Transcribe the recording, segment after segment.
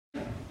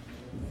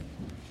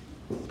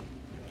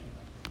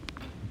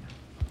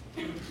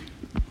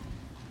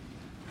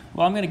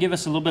Well, I'm going to give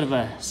us a little bit of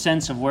a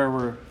sense of where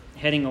we're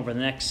heading over the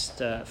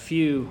next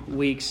few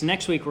weeks.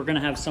 Next week, we're going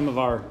to have some of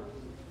our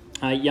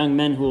young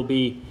men who will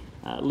be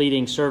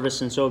leading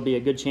service, and so it'll be a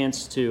good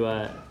chance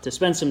to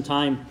spend some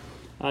time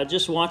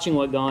just watching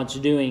what God's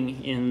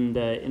doing in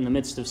the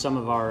midst of some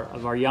of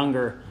our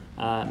younger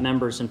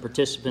members and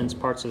participants,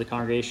 parts of the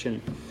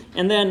congregation.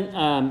 And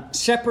then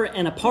separate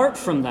and apart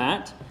from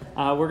that,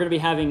 we're going to be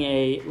having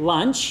a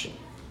lunch.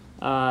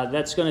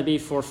 That's going to be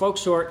for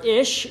folks who are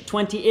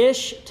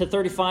 20-ish to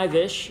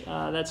 35-ish.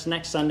 That's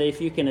next Sunday.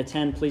 If you can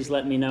attend, please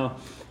let me know.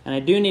 And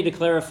I do need to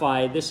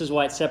clarify, this is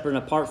why it's separate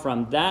and apart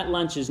from. That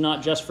lunch is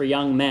not just for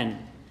young men.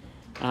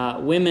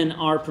 Women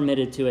are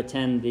permitted to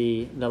attend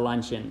the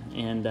luncheon.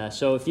 And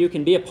so if you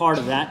can be a part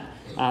of that,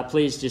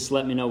 please just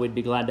let me know. We'd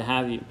be glad to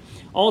have you.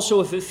 Also,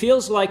 if it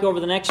feels like over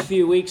the next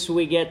few weeks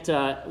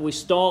we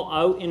stall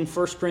out in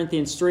 1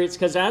 Corinthians 3, it's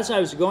because as I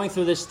was going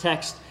through this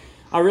text,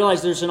 I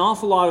realized there's an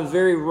awful lot of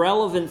very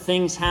relevant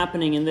things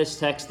happening in this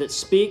text that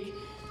speak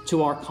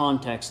to our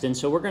context. And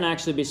so we're going to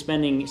actually be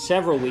spending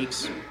several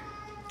weeks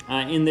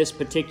in this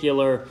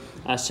particular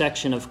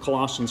section of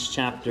Colossians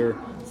chapter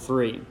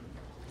 3.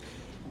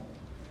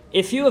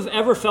 If you have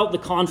ever felt the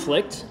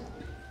conflict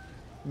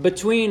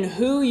between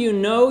who you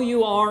know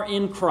you are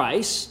in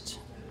Christ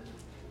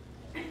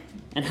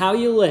and how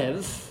you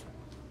live,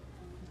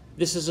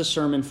 this is a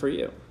sermon for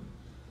you.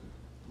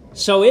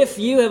 So if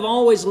you have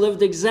always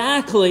lived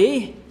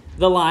exactly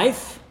the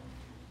life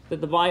that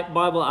the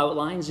Bible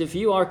outlines, if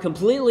you are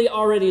completely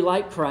already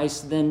like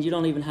Christ, then you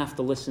don't even have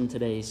to listen to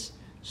today's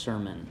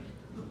sermon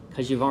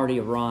because you've already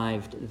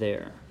arrived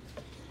there.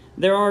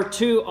 There are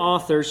two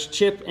authors,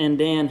 Chip and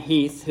Dan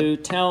Heath, who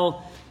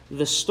tell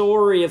the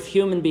story of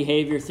human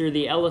behavior through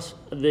the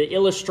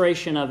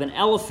illustration of an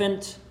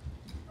elephant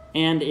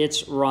and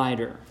its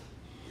rider.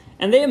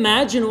 And they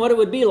imagine what it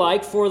would be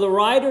like for the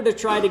rider to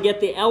try to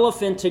get the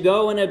elephant to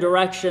go in a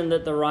direction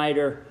that the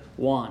rider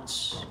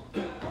wants.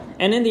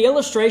 And in the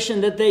illustration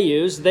that they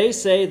use, they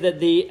say that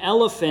the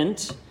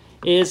elephant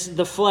is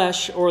the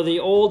flesh or the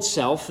old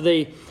self.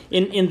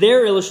 In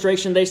their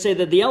illustration, they say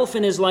that the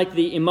elephant is like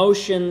the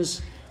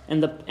emotions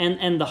and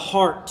the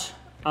heart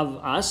of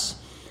us.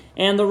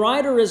 And the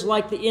rider is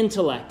like the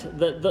intellect,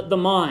 the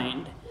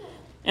mind.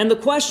 And the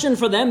question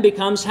for them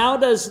becomes, how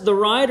does the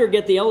rider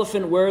get the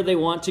elephant where they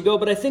want to go?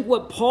 But I think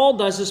what Paul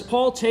does is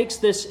Paul takes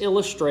this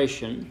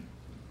illustration,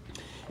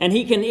 and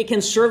it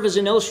can serve as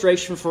an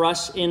illustration for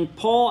us in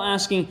Paul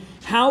asking,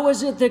 how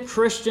is it that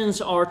Christians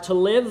are to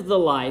live the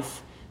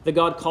life that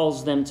God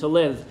calls them to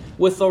live?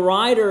 With the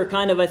rider,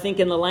 kind of, I think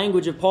in the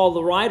language of Paul,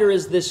 the rider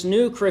is this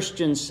new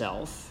Christian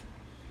self,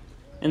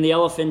 and the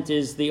elephant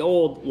is the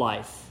old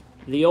life,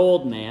 the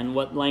old man,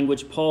 what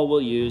language Paul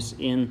will use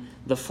in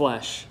the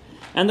flesh.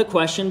 And the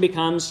question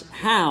becomes,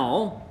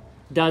 how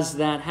does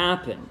that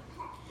happen?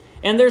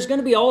 And there's going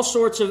to be all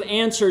sorts of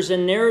answers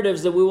and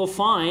narratives that we will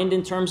find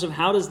in terms of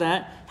how does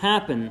that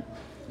happen.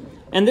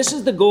 And this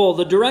is the goal,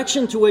 the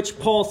direction to which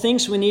Paul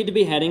thinks we need to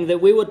be heading,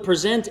 that we would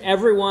present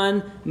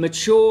everyone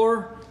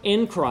mature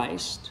in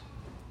Christ,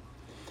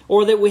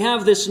 or that we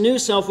have this new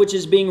self which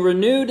is being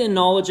renewed in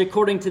knowledge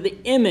according to the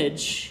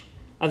image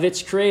of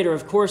its creator.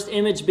 Of course,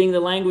 image being the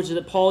language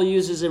that Paul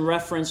uses in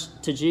reference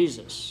to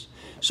Jesus.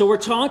 So we're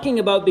talking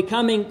about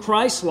becoming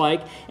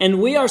Christ-like,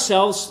 and we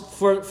ourselves,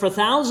 for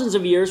thousands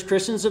of years,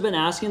 Christians have been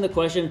asking the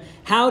question,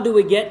 how do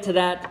we get to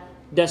that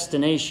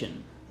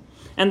destination?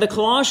 And the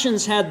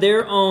Colossians had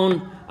their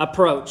own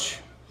approach.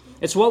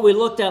 It's what we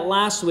looked at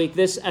last week,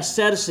 this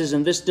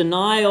asceticism, this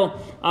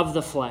denial of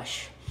the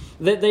flesh.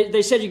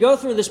 They said you go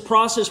through this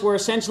process where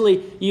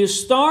essentially you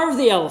starve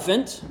the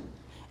elephant,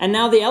 and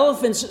now the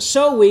elephant's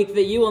so weak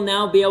that you will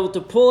now be able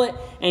to pull it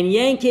and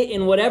yank it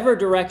in whatever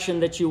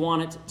direction that you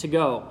want it to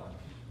go.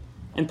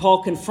 And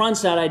Paul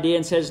confronts that idea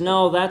and says,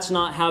 no, that's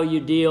not how you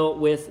deal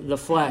with the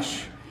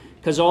flesh.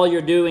 Because all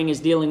you're doing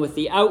is dealing with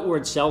the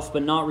outward self,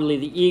 but not really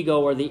the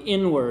ego or the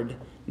inward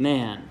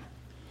man.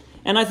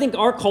 And I think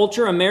our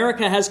culture,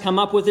 America, has come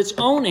up with its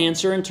own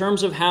answer in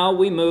terms of how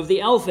we move the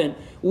elephant.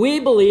 We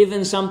believe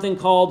in something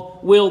called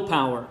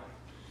willpower.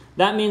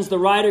 That means the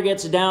rider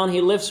gets down, he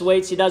lifts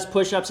weights, he does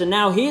push-ups, and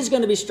now he's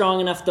going to be strong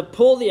enough to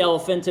pull the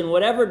elephant in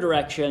whatever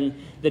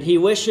direction that he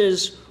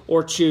wishes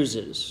or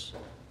chooses.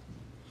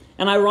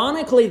 And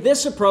ironically,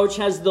 this approach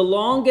has the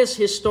longest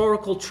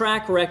historical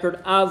track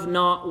record of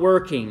not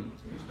working.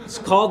 It's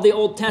called the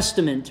Old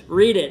Testament.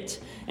 Read it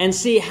and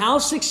see how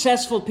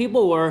successful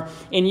people were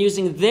in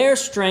using their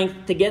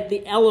strength to get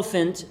the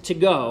elephant to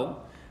go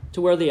to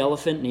where the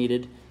elephant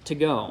needed to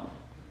go.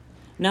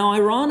 Now,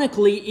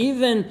 ironically,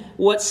 even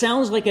what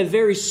sounds like a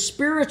very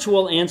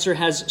spiritual answer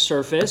has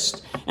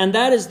surfaced, and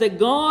that is that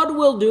God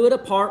will do it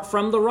apart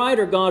from the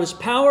rider. God is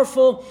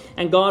powerful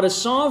and God is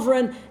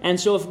sovereign, and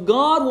so if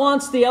God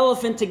wants the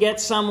elephant to get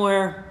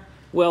somewhere,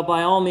 well,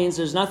 by all means,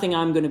 there's nothing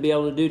I'm going to be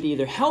able to do to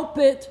either help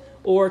it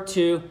or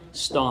to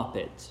stop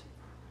it.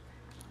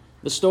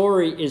 The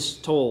story is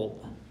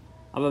told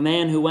of a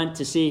man who went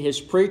to see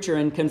his preacher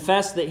and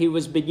confessed that he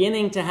was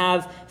beginning to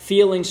have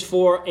feelings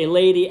for a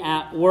lady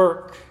at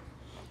work.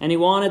 and he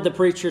wanted the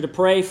preacher to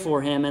pray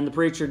for him, and the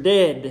preacher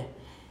did.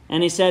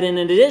 And he said, in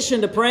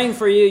addition to praying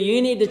for you,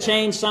 you need to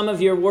change some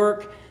of your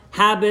work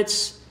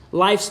habits,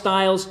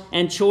 lifestyles,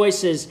 and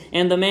choices.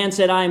 And the man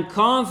said, I am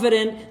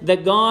confident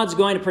that God's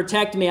going to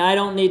protect me. I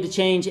don't need to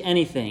change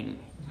anything.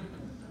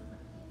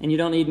 And you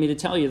don't need me to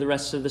tell you the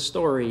rest of the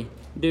story,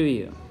 do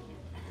you?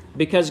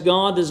 Because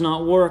God does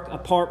not work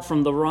apart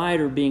from the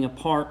rider being a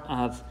part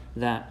of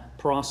that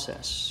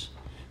process.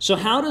 So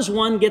how does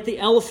one get the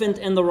elephant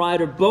and the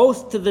rider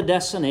both to the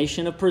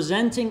destination of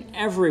presenting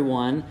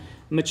everyone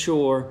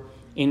mature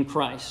in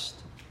Christ?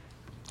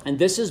 And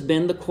this has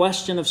been the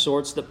question of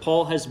sorts that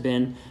Paul has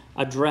been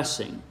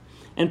addressing.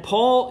 And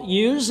Paul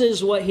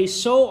uses what he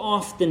so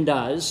often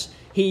does.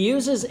 He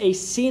uses a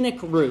scenic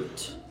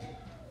route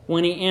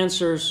when he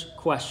answers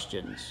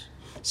questions.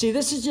 See,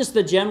 this is just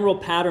the general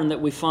pattern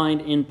that we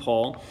find in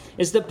Paul,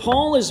 is that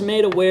Paul is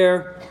made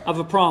aware of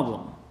a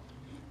problem.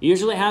 It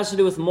usually has to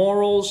do with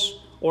morals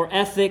or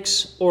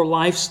ethics or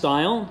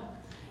lifestyle.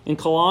 In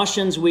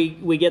Colossians,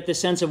 we get the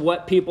sense of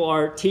what people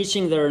are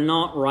teaching that are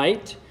not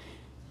right.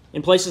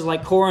 In places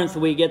like Corinth,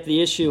 we get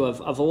the issue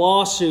of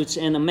lawsuits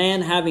and a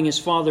man having his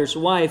father's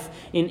wife.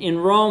 In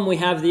Rome, we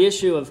have the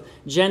issue of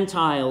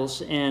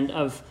Gentiles and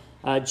of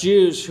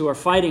Jews who are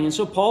fighting. And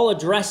so Paul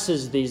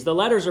addresses these. The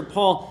letters are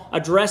Paul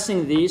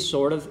addressing these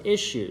sort of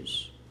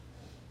issues.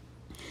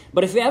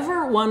 But if you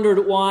ever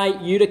wondered why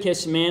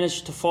Eutychus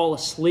managed to fall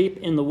asleep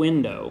in the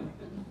window,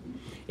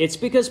 it's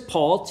because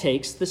Paul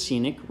takes the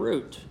scenic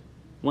route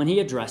when he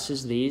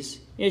addresses these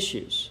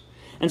issues.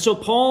 And so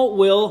Paul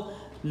will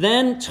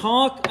then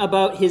talk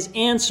about his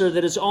answer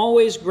that is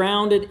always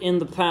grounded in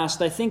the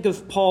past. I think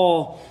of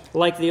Paul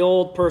like the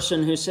old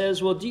person who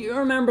says, well, do you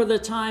remember the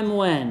time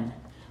when?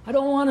 I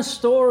don't want a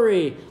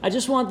story. I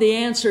just want the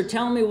answer.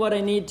 Tell me what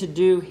I need to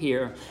do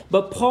here.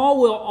 But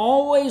Paul will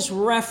always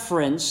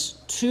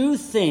reference two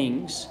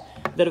things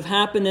that have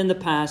happened in the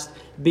past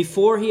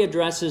before he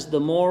addresses the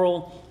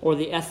moral or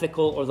the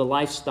ethical or the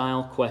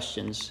lifestyle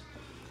questions.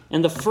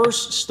 And the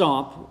first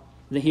stop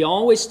that he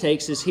always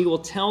takes is he will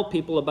tell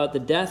people about the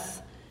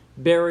death,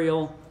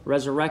 burial,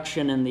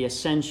 resurrection, and the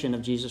ascension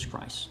of Jesus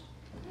Christ.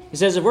 He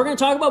says, if we're going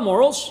to talk about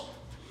morals,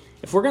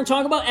 if we're going to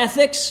talk about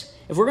ethics,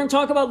 if we're going to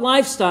talk about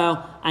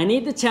lifestyle, I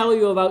need to tell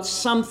you about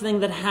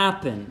something that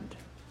happened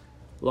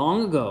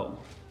long ago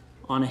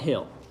on a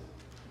hill.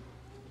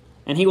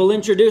 And he will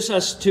introduce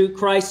us to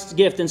Christ's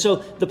gift. And so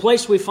the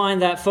place we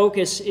find that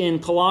focus in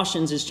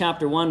Colossians is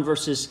chapter 1,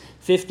 verses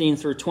 15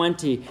 through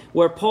 20,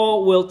 where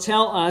Paul will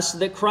tell us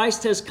that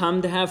Christ has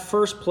come to have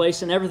first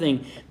place in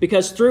everything,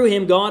 because through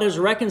him God has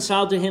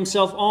reconciled to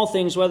himself all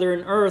things, whether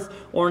in earth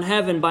or in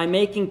heaven, by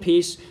making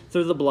peace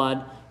through the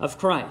blood of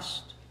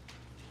Christ.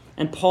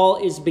 And Paul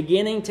is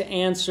beginning to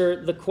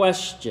answer the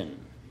question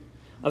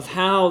of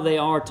how they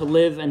are to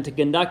live and to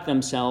conduct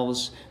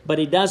themselves, but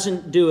he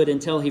doesn't do it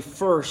until he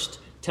first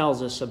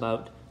tells us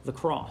about the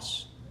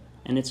cross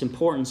and its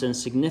importance and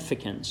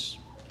significance.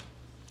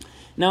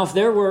 Now, if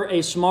there were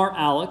a smart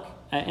aleck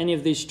at any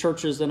of these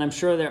churches, that I'm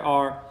sure there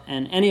are,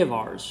 and any of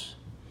ours,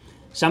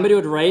 somebody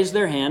would raise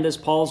their hand as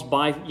Paul's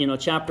by,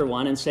 chapter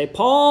 1 and say,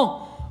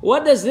 Paul,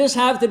 what does this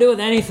have to do with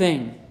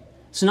anything?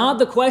 It's not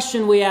the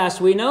question we asked.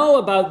 We know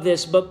about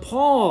this, but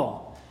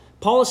Paul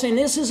is saying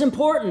this is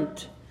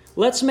important.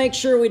 Let's make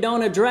sure we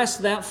don't address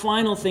that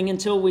final thing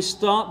until we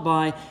stop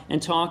by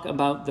and talk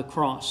about the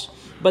cross.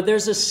 But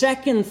there's a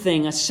second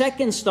thing, a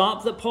second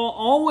stop that Paul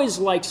always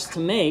likes to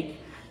make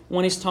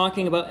when he's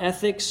talking about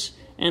ethics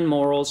and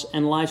morals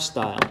and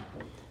lifestyle,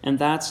 and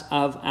that's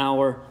of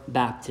our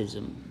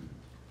baptism.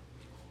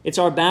 It's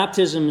our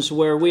baptisms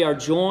where we are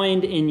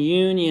joined in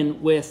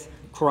union with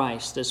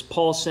Christ. As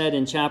Paul said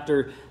in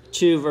chapter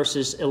 2,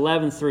 verses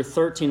 11 through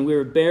 13, we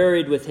were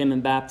buried with him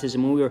in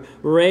baptism, and we were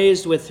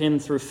raised with him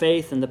through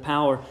faith in the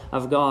power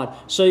of God.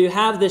 So you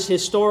have this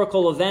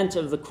historical event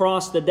of the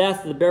cross, the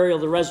death, the burial,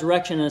 the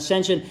resurrection, and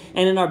ascension,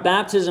 and in our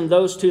baptism,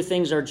 those two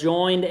things are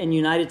joined and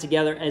united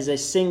together as a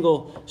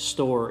single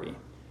story,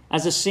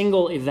 as a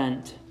single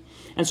event.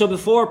 And so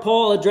before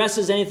Paul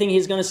addresses anything,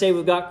 he's going to say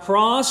we've got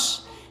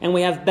cross and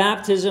we have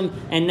baptism,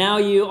 and now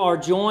you are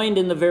joined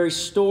in the very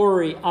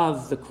story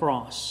of the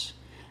cross.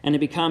 And it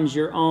becomes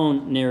your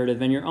own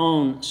narrative and your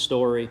own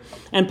story.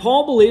 And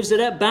Paul believes that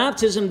at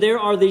baptism there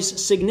are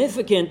these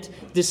significant,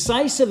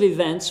 decisive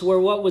events where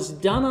what was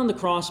done on the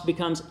cross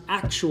becomes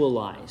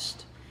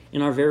actualized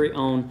in our very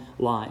own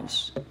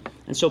lives.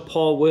 And so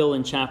Paul will,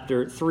 in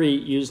chapter 3,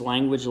 use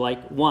language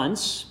like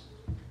once,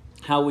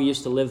 how we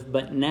used to live,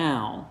 but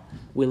now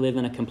we live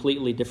in a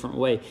completely different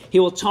way. He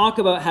will talk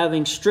about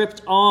having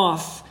stripped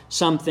off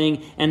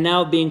something and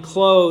now being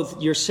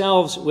clothed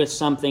yourselves with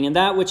something. And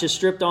that which is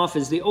stripped off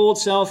is the old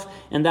self,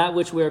 and that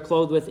which we are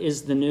clothed with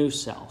is the new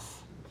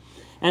self.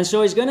 And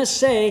so he's going to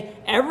say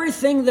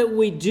everything that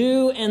we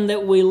do and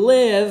that we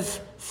live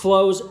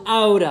flows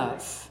out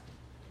of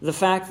the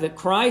fact that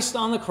Christ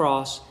on the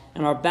cross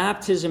and our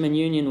baptism and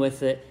union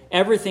with it,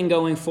 everything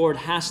going forward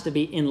has to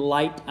be in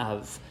light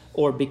of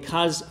or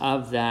because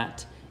of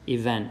that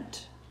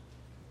event.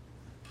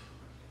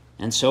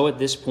 And so at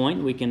this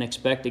point, we can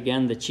expect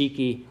again the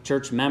cheeky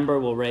church member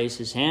will raise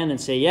his hand and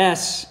say,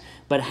 yes,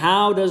 but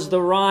how does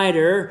the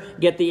rider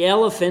get the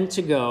elephant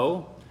to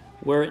go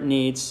where it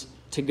needs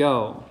to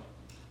go?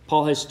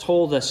 Paul has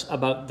told us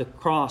about the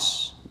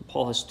cross.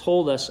 Paul has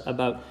told us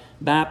about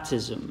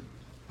baptism.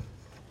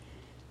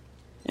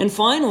 And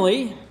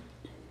finally,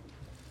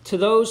 to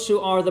those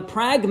who are the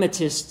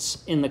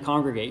pragmatists in the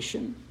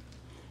congregation,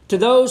 to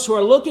those who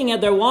are looking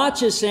at their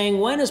watches saying,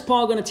 when is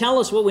Paul going to tell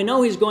us what we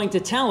know he's going to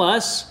tell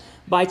us?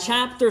 By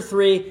chapter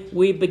 3,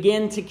 we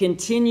begin to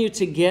continue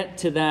to get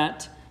to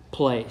that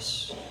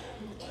place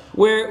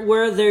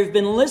where they've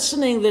been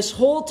listening this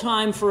whole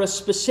time for a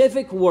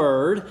specific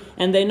word,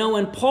 and they know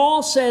when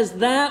Paul says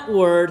that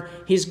word,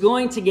 he's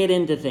going to get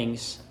into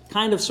things.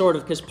 Kind of, sort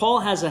of, because Paul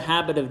has a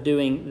habit of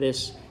doing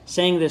this,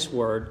 saying this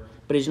word,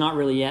 but he's not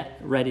really yet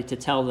ready to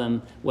tell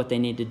them what they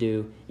need to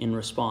do in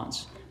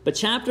response. But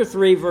chapter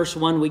 3, verse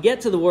 1, we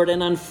get to the word,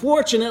 and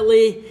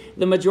unfortunately,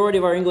 the majority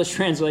of our English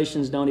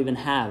translations don't even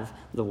have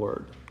the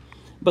word.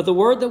 But the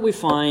word that we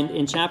find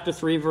in chapter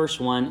 3, verse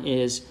 1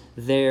 is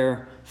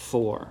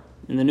therefore.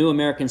 In the New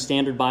American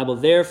Standard Bible,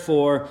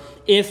 therefore,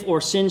 if or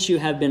since you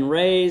have been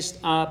raised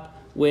up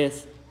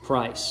with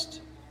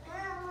Christ.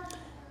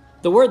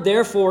 The word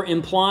therefore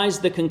implies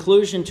the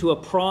conclusion to a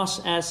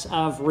process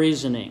of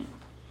reasoning.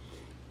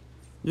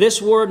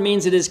 This word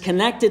means it is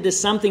connected to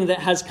something that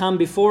has come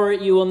before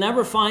it. You will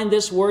never find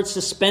this word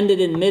suspended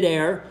in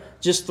midair,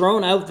 just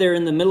thrown out there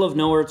in the middle of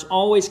nowhere. It's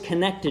always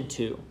connected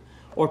to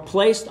or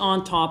placed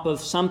on top of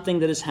something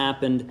that has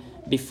happened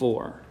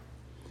before.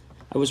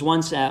 I was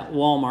once at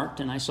Walmart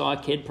and I saw a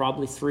kid,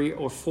 probably 3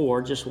 or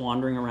 4, just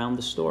wandering around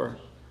the store.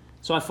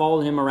 So I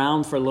followed him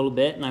around for a little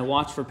bit and I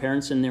watched for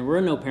parents, and there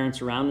were no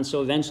parents around. And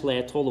so eventually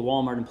I told the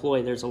Walmart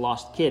employee there's a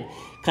lost kid.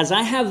 Because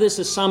I have this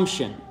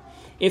assumption.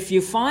 If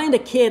you find a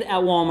kid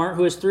at Walmart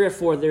who is 3 or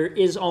 4, there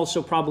is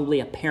also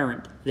probably a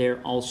parent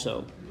there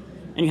also.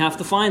 And you have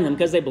to find them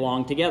because they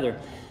belong together.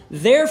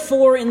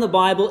 Therefore in the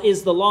Bible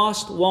is the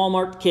lost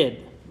Walmart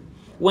kid.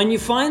 When you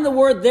find the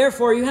word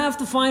therefore, you have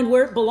to find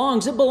where it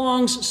belongs. It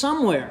belongs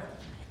somewhere.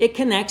 It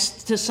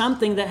connects to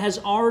something that has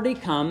already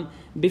come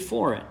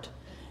before it.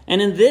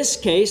 And in this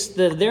case,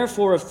 the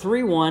therefore of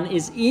 3:1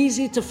 is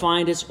easy to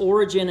find its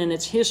origin and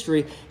its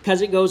history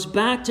because it goes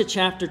back to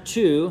chapter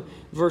 2,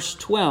 verse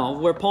 12,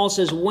 where Paul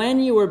says,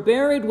 when you were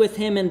buried with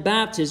him in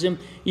baptism,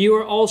 you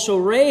were also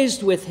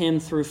raised with him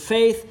through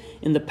faith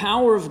in the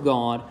power of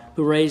God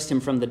who raised him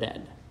from the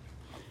dead.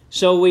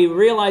 So we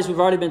realize we've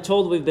already been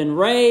told we've been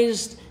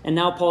raised, and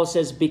now Paul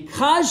says,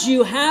 because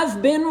you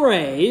have been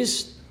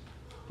raised,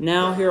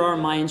 now here are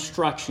my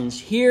instructions.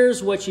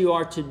 Here's what you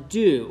are to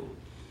do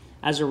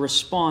as a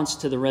response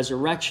to the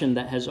resurrection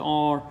that has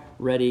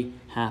already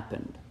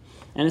happened.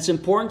 And it's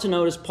important to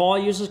notice Paul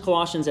uses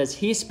Colossians as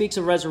he speaks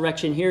of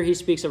resurrection. Here he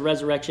speaks of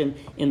resurrection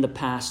in the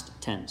past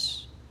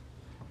tense.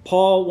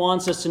 Paul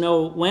wants us to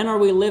know, when are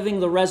we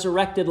living the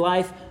resurrected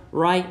life?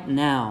 Right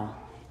now.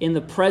 In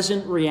the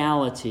present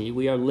reality,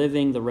 we are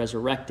living the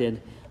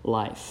resurrected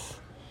life.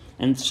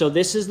 And so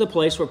this is the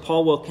place where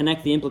Paul will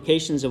connect the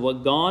implications of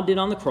what God did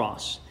on the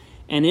cross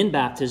and in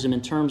baptism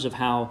in terms of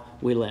how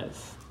we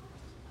live.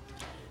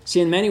 See,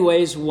 in many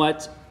ways,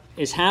 what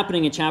is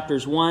happening in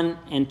chapters 1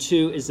 and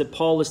 2 is that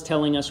Paul is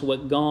telling us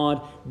what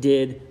God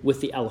did with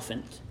the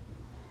elephant.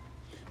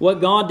 What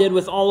God did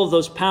with all of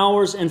those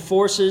powers and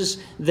forces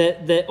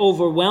that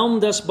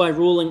overwhelmed us by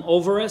ruling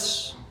over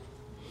us,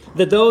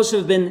 that those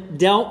have been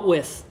dealt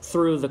with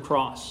through the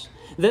cross.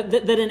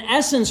 That in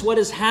essence what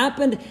has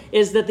happened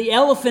is that the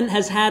elephant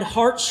has had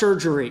heart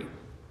surgery.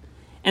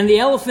 And the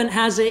elephant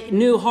has a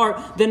new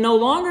heart. Then no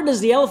longer does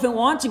the elephant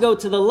want to go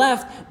to the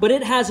left, but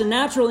it has a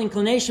natural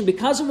inclination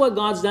because of what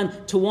God's done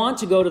to want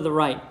to go to the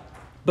right.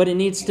 But it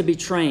needs to be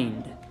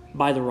trained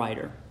by the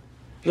rider.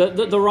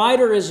 The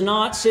rider is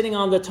not sitting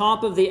on the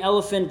top of the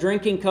elephant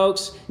drinking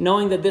Cokes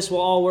knowing that this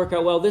will all work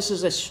out well. This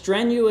is a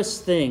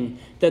strenuous thing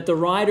that the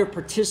rider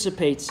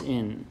participates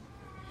in.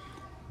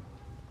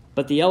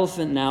 But the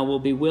elephant now will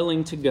be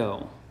willing to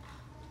go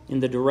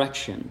in the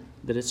direction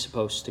that it's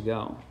supposed to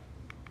go.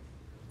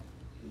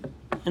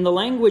 And the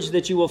language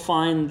that you will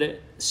find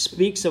that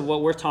speaks of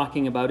what we're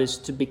talking about is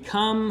to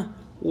become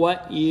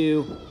what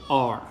you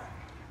are.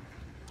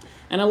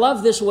 And I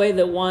love this way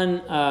that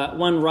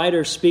one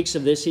writer speaks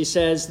of this. He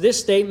says, this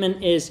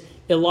statement is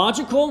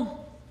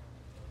illogical,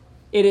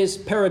 it is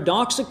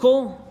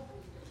paradoxical,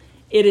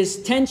 it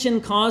is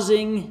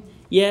tension-causing,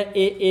 yet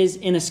it is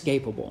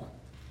inescapable.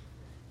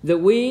 That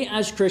we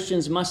as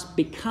Christians must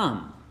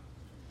become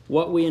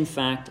what we in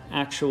fact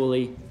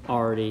actually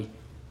already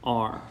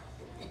are.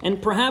 And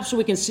perhaps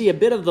we can see a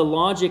bit of the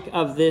logic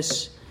of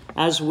this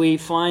as we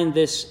find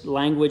this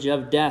language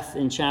of death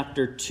in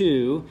chapter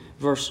 2,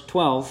 verse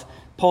 12.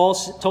 Paul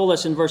told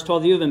us in verse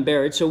 12, you have been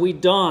buried. So we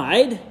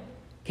died.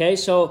 Okay,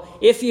 so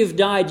if you've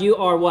died, you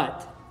are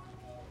what?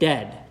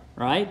 Dead,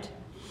 right?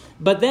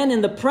 But then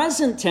in the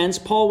present tense,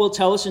 Paul will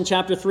tell us in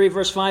chapter 3,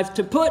 verse 5,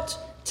 to put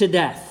to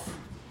death.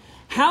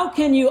 How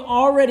can you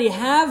already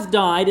have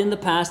died in the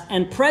past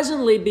and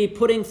presently be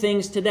putting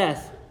things to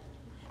death?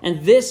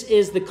 And this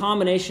is the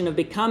combination of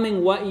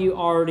becoming what you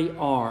already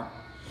are.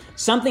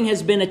 Something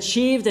has been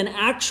achieved and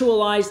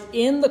actualized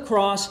in the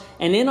cross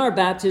and in our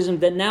baptism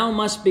that now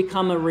must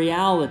become a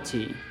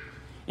reality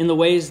in the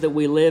ways that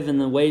we live and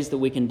the ways that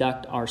we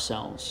conduct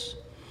ourselves.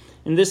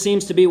 And this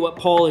seems to be what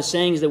Paul is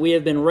saying, is that we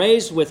have been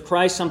raised with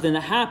Christ, something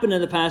that happened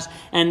in the past,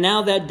 and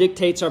now that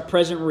dictates our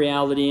present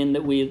reality, and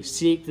that we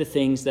seek the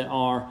things that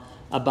are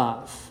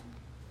above.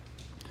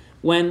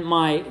 When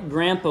my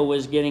grandpa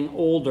was getting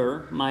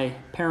older, my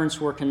parents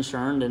were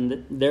concerned,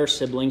 and their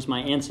siblings, my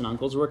aunts and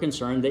uncles, were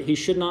concerned that he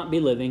should not be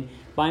living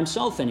by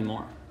himself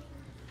anymore.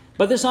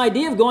 But this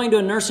idea of going to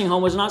a nursing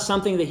home was not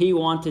something that he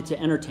wanted to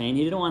entertain.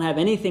 He didn't want to have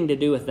anything to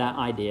do with that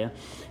idea.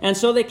 And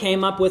so they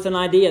came up with an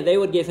idea. They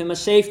would give him a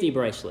safety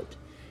bracelet.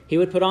 He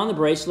would put on the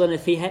bracelet,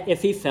 and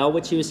if he fell,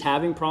 which he was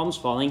having problems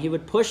falling, he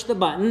would push the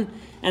button,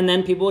 and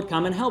then people would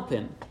come and help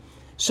him.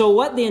 So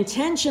what the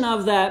intention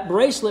of that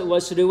bracelet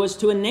was to do was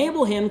to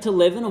enable him to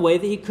live in a way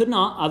that he could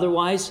not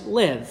otherwise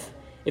live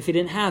if he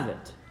didn't have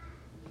it.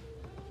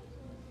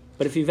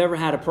 But if you've ever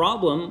had a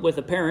problem with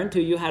a parent who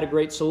you had a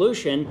great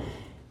solution,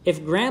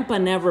 if Grandpa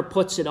never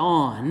puts it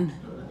on,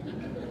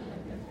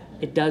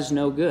 it does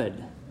no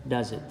good,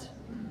 does it?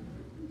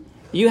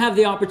 You have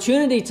the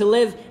opportunity to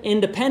live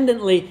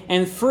independently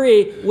and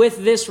free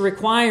with this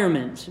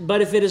requirement.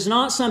 But if it is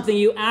not something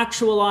you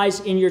actualize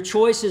in your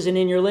choices and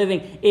in your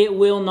living, it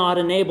will not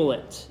enable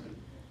it.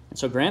 And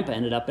so Grandpa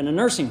ended up in a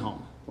nursing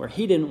home where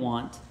he didn't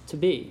want to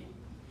be.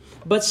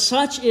 But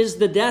such is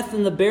the death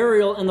and the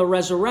burial and the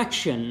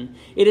resurrection.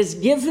 It is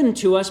given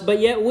to us, but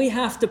yet we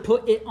have to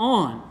put it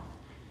on.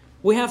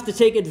 We have to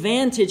take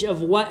advantage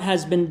of what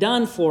has been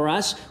done for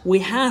us. We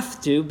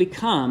have to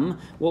become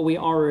what we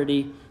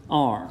already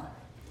are.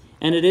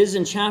 And it is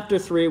in chapter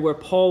 3 where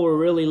Paul will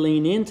really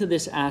lean into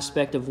this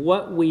aspect of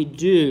what we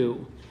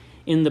do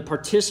in the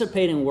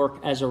participating work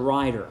as a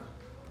rider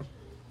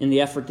in the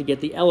effort to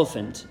get the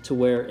elephant to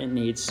where it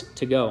needs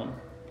to go.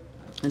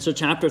 And so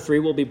chapter 3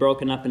 will be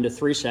broken up into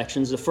 3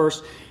 sections. The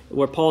first,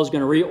 where Paul is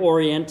going to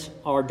reorient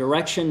our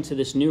direction to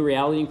this new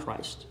reality in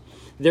Christ.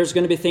 There's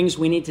going to be things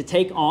we need to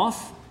take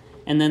off,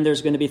 and then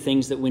there's going to be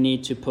things that we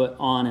need to put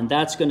on. And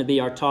that's going to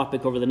be our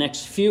topic over the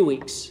next few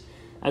weeks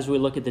as we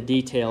look at the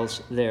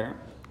details there.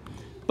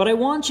 But I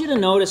want you to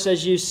notice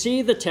as you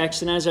see the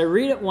text, and as I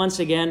read it once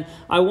again,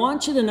 I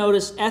want you to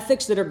notice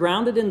ethics that are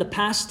grounded in the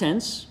past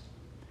tense,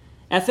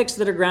 ethics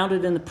that are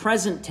grounded in the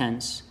present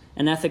tense,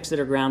 and ethics that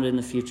are grounded in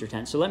the future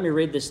tense. So let me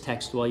read this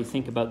text while you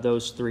think about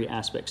those 3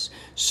 aspects.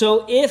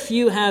 So if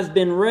you have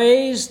been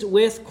raised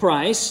with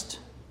Christ,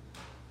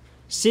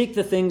 seek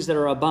the things that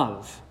are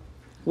above,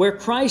 where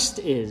Christ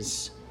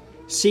is,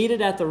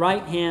 seated at the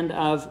right hand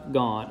of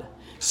God.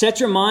 Set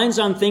your minds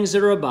on things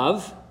that are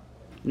above,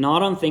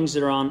 not on things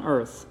that are on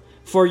earth.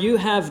 For you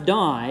have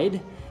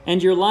died,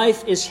 and your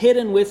life is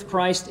hidden with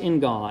Christ in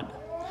God.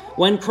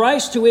 When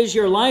Christ, who is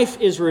your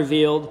life, is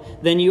revealed,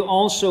 then you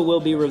also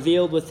will be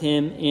revealed with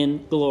him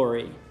in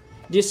glory.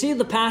 Do you see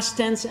the past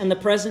tense and the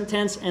present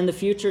tense and the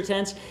future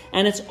tense?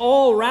 And it's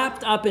all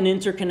wrapped up and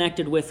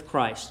interconnected with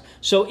Christ.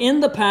 So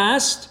in the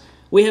past,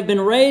 we have been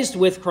raised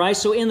with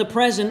Christ. So in the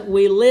present,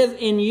 we live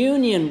in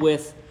union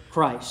with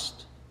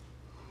Christ.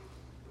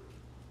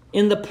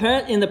 In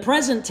the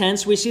present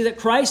tense, we see that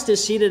Christ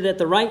is seated at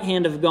the right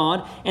hand of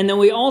God, and then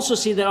we also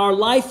see that our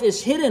life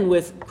is hidden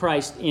with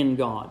Christ in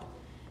God.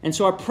 And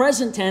so our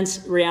present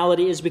tense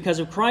reality is because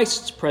of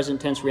Christ's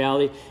present tense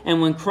reality, and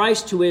when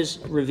Christ, who is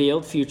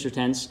revealed, future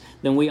tense,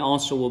 then we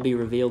also will be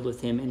revealed with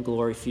him in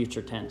glory,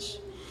 future tense.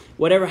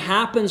 Whatever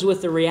happens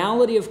with the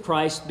reality of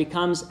Christ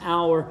becomes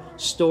our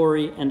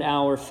story and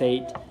our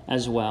fate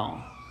as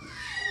well.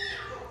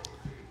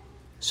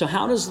 So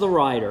how does the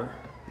writer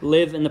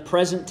live in the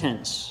present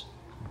tense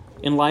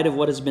in light of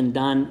what has been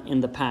done in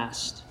the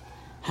past?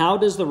 How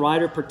does the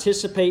writer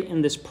participate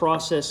in this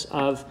process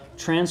of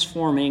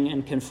transforming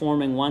and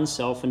conforming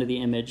oneself into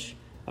the image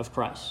of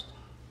Christ?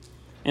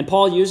 And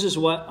Paul uses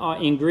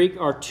what in Greek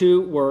are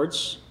 2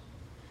 words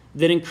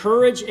that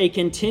encourage a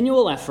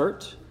continual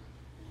effort,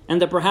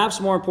 and that perhaps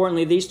more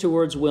importantly, these 2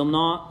 words will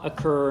not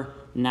occur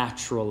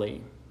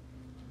naturally.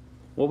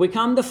 What we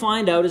come to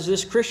find out is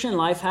this Christian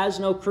life has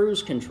no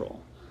cruise control.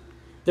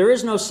 There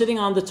is no sitting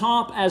on the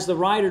top as the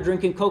rider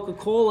drinking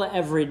Coca-Cola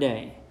every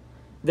day.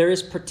 There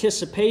is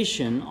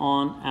participation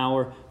on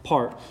our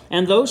part.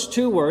 And those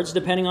 2 words,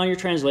 depending on your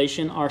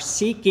translation, are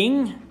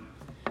seeking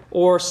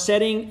or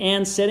setting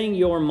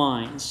your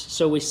minds.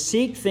 So we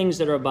seek things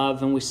that are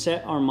above, and we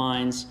set our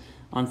minds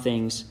on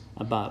things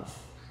above.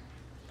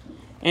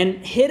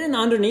 And hidden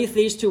underneath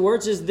these 2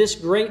 words is this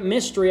great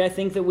mystery, I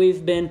think, that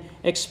we've been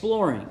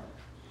exploring,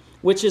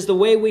 which is the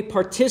way we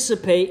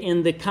participate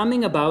in the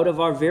coming about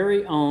of our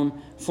very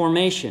own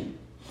formation.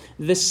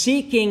 The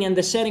seeking and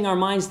the setting our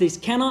minds, these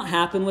cannot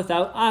happen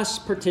without us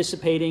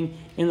participating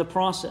in the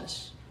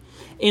process.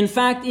 In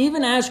fact,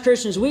 even as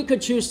Christians, we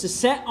could choose to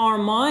set our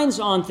minds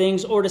on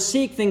things or to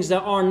seek things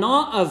that are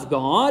not of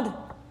God,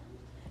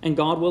 and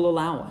God will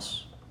allow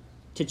us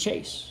to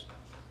chase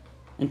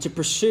and to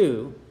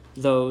pursue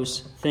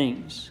those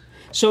things.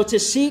 So to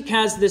seek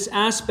has this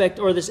aspect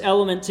or this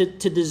element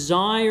to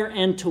desire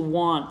and to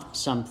want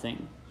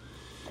something.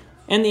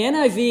 And the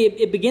NIV,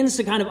 it begins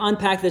to kind of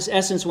unpack this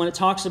essence when it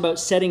talks about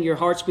setting your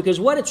hearts, because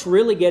what it's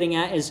really getting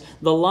at is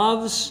the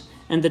loves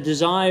and the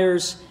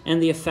desires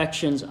and the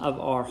affections of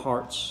our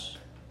hearts.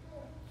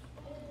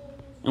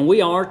 And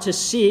we are to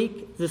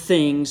seek the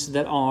things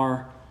that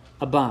are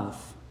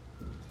above.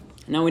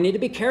 Now we need to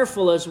be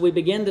careful as we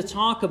begin to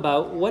talk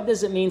about what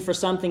does it mean for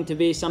something to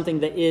be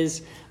something that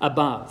is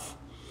above.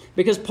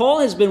 Because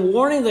Paul has been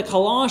warning the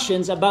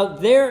Colossians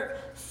about their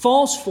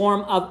false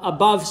form of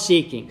above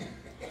seeking.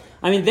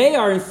 I mean, they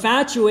are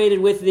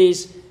infatuated with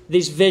these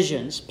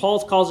visions. Paul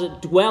calls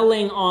it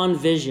dwelling on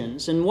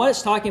visions. And what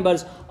it's talking about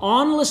is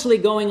endlessly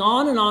going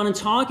on and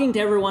talking to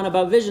everyone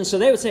about visions. So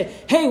they would say,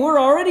 hey, we're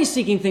already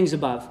seeking things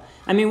above.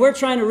 I mean, we're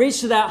trying to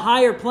reach to that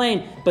higher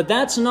plane. But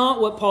that's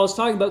not what Paul is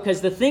talking about, because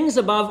the things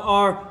above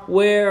are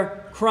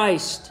where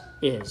Christ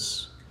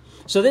is.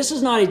 So this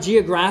is not a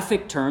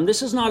geographic term.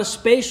 This is not a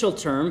spatial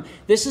term.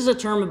 This is a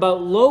term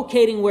about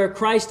locating where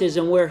Christ is,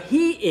 and where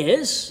He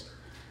is,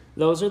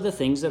 those are the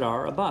things that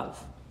are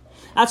above.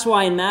 That's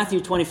why in Matthew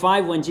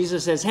 25, when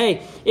Jesus says,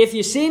 hey, if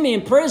you see me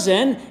in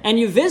prison and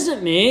you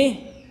visit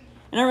me,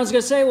 and everyone's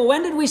going to say, well,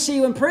 when did we see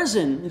you in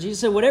prison? And Jesus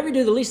said, whatever you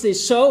do, the least of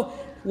these. So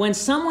when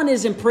someone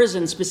is in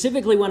prison,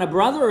 specifically when a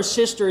brother or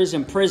sister is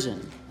in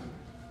prison,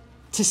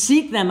 to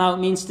seek them out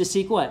means to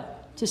seek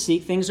what? To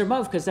seek things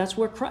above, because that's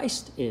where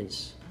Christ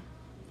is.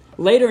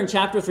 Later in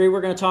chapter 3,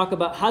 we're going to talk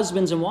about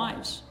husbands and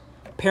wives,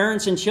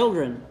 parents and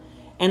children.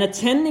 And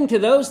attending to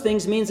those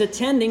things means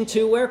attending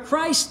to where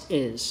Christ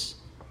is.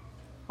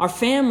 Our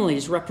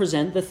families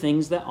represent the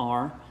things that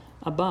are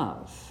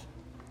above.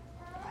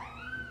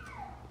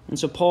 And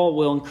so Paul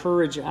will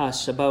encourage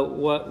us about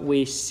what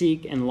we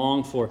seek and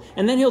long for.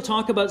 And then he'll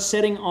talk about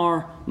setting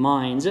our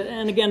minds.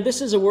 And again,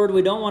 this is a word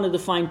we don't want to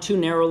define too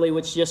narrowly,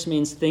 which just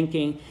means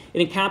thinking.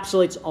 It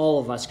encapsulates all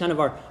of us, kind of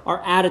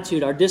our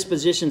attitude, our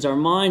dispositions, our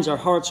minds, our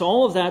hearts,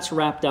 all of that's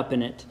wrapped up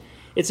in it.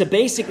 It's a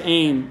basic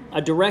aim,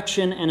 a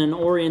direction, and an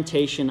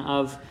orientation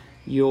of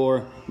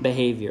your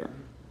behavior.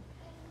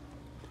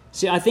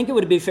 See, I think it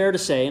would be fair to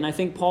say, and I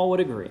think Paul would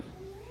agree,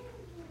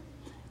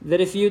 that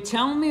if you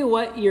tell me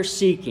what you're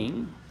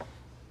seeking,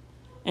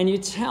 and you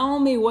tell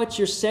me what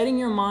you're setting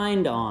your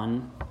mind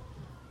on,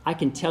 I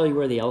can tell you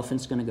where the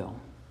elephant's going to go.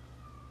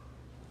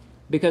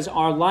 Because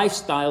our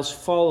lifestyles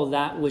follow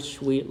that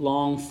which we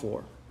long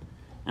for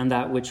and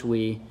that which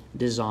we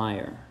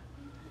desire.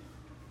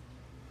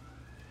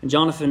 And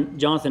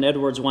Jonathan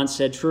Edwards once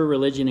said, true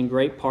religion in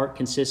great part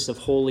consists of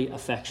holy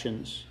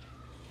affections.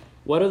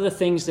 What are the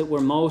things that we're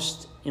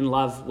most in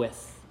love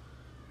with?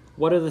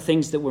 What are the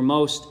things that we're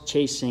most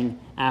chasing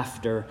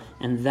after?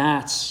 And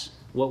that's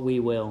what we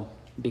will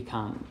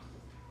become.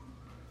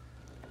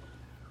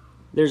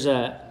 There's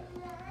a,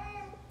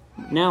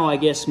 now I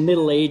guess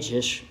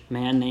middle-age-ish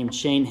man named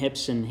Shane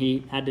Hipson.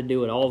 He had to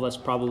do it. All of us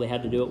probably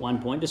had to do it at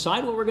one point.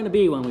 Decide what we're going to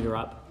be when we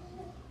grow up.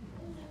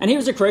 And he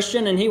was a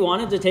Christian, and he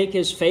wanted to take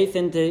his faith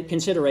into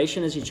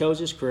consideration as he chose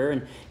his career.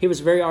 And he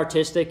was very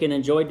artistic and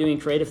enjoyed doing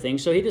creative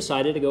things, so he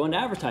decided to go into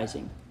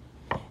advertising.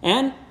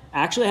 And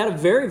actually had a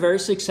very, very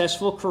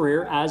successful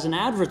career as an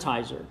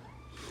advertiser.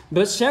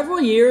 But several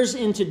years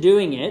into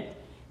doing it,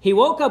 he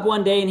woke up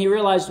one day and he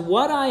realized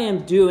what I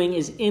am doing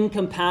is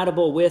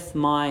incompatible with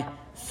my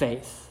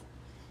faith.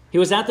 He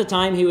was at the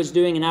time, he was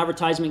doing an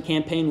advertisement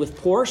campaign with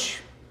Porsche.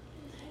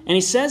 And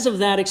he says of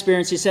that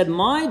experience, he said,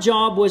 my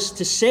job was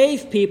to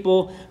save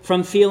people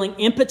from feeling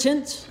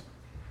impotent,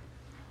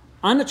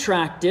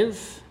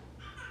 unattractive,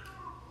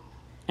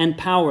 and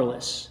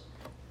powerless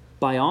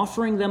by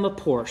offering them a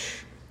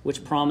Porsche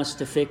which promised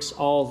to fix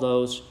all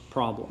those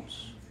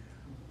problems.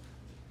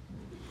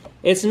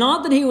 It's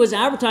not that he was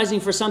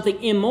advertising for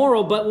something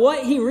immoral, but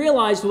what he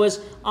realized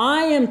was,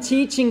 I am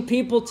teaching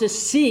people to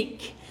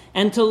seek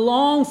and to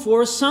long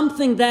for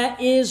something that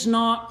is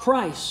not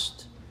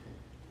Christ.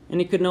 And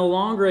he could no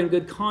longer in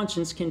good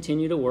conscience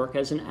continue to work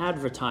as an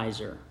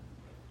advertiser.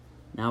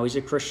 Now he's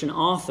a Christian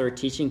author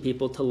teaching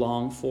people to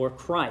long for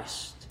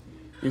Christ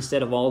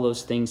instead of all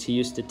those things he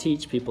used to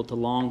teach people to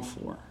long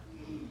for.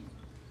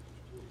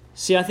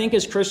 See, I think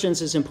as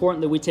Christians it's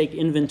important that we take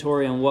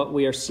inventory on what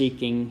we are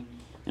seeking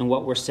and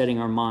what we're setting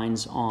our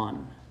minds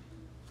on.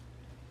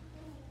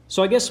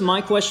 So I guess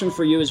my question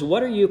for you is,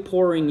 what are you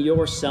pouring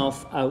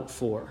yourself out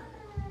for?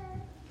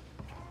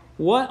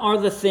 What are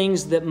the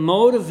things that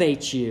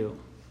motivate you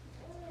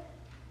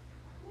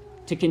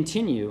to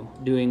continue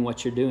doing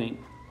what you're doing?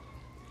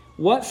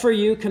 What for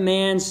you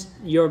commands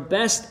your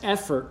best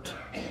effort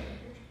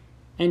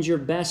and your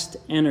best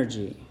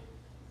energy?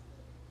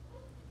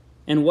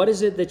 And what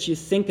is it that you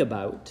think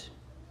about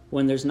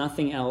when there's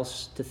nothing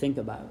else to think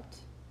about?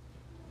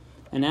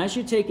 And as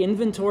you take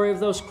inventory of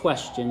those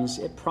questions,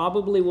 it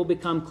probably will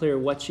become clear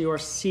what you are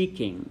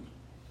seeking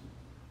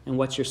and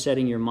what you're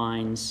setting your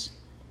minds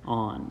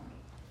on.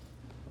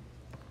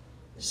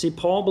 See,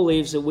 Paul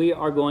believes that we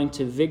are going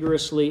to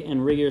vigorously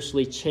and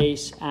rigorously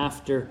chase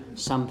after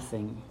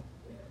something.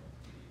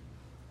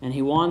 And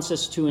he wants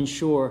us to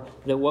ensure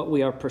that what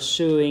we are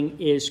pursuing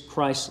is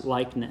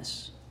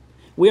Christ-likeness.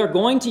 We are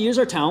going to use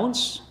our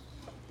talents.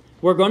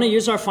 We're going to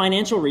use our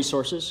financial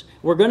resources.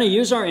 We're going to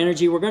use our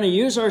energy. We're going to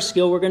use our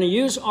skill. We're going to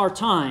use our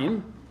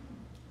time.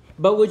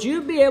 But would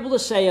you be able to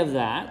say of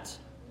that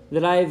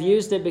I have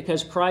used it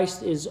because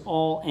Christ is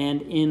all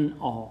and in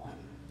all?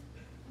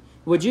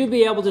 Would you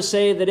be able to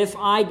say that if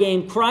I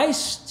gain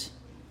Christ,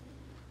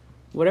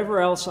 whatever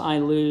else I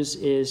lose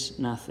is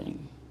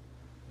nothing?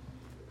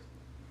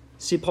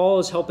 See, Paul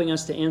is helping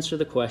us to answer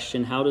the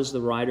question, how does the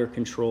rider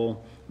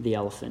control the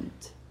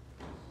elephant?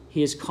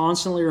 He is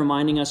constantly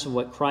reminding us of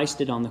what Christ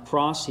did on the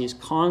cross. He is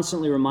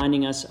constantly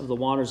reminding us of the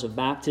waters of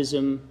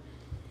baptism.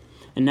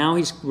 And now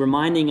he's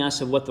reminding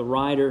us of what the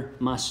rider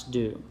must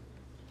do.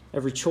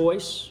 Every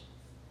choice,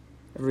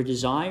 every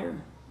desire,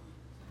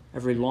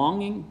 every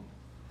longing,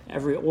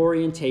 every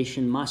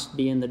orientation must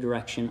be in the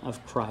direction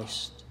of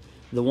Christ,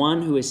 the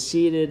one who is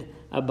seated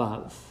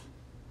above.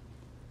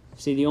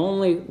 See, the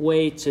only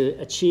way to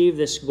achieve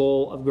this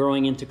goal of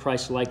growing into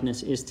Christ's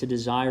likeness is to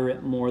desire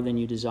it more than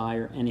you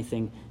desire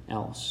anything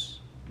else.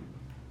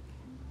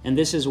 And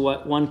this is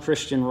what one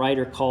Christian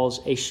writer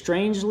calls a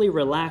strangely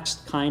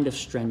relaxed kind of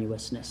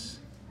strenuousness.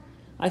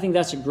 I think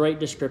that's a great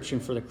description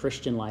for the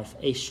Christian life,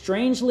 a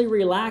strangely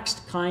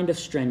relaxed kind of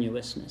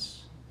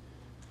strenuousness.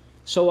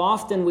 So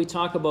often we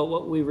talk about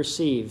what we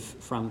receive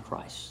from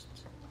Christ.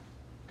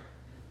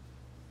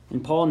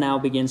 And Paul now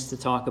begins to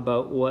talk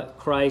about what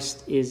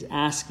Christ is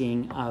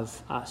asking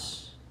of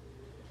us.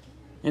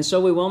 And so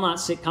we will not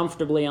sit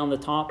comfortably on the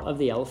top of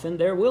the elephant.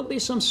 There will be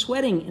some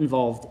sweating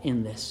involved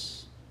in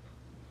this.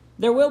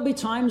 There will be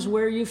times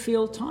where you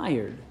feel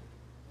tired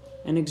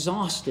and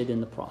exhausted in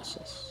the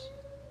process.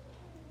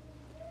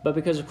 But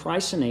because of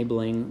Christ's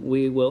enabling,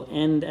 we will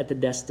end at the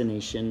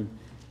destination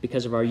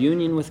because of our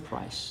union with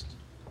Christ,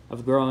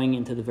 of growing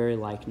into the very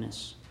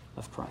likeness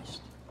of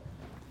Christ.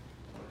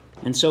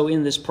 And so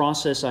in this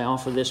process, I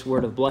offer this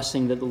word of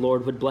blessing that the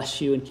Lord would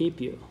bless you and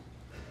keep you.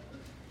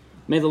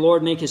 May the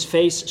Lord make his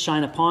face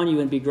shine upon you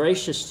and be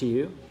gracious to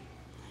you.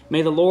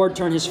 May the Lord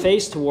turn his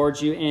face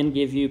towards you and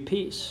give you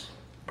peace.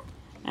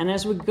 And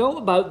as we go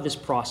about this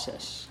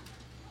process,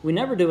 we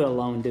never do it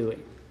alone, do we?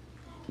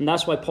 And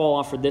that's why Paul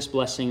offered this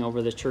blessing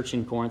over the church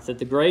in Corinth, that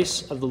the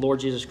grace of the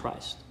Lord Jesus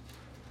Christ,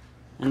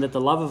 and that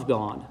the love of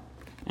God,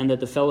 and that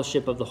the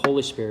fellowship of the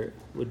Holy Spirit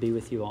would be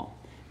with you all.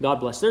 God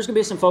bless. There's going to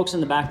be some folks in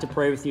the back to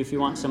pray with you. If you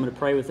want someone to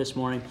pray with this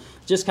morning,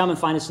 just come and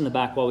find us in the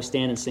back while we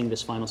stand and sing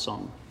this final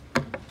song.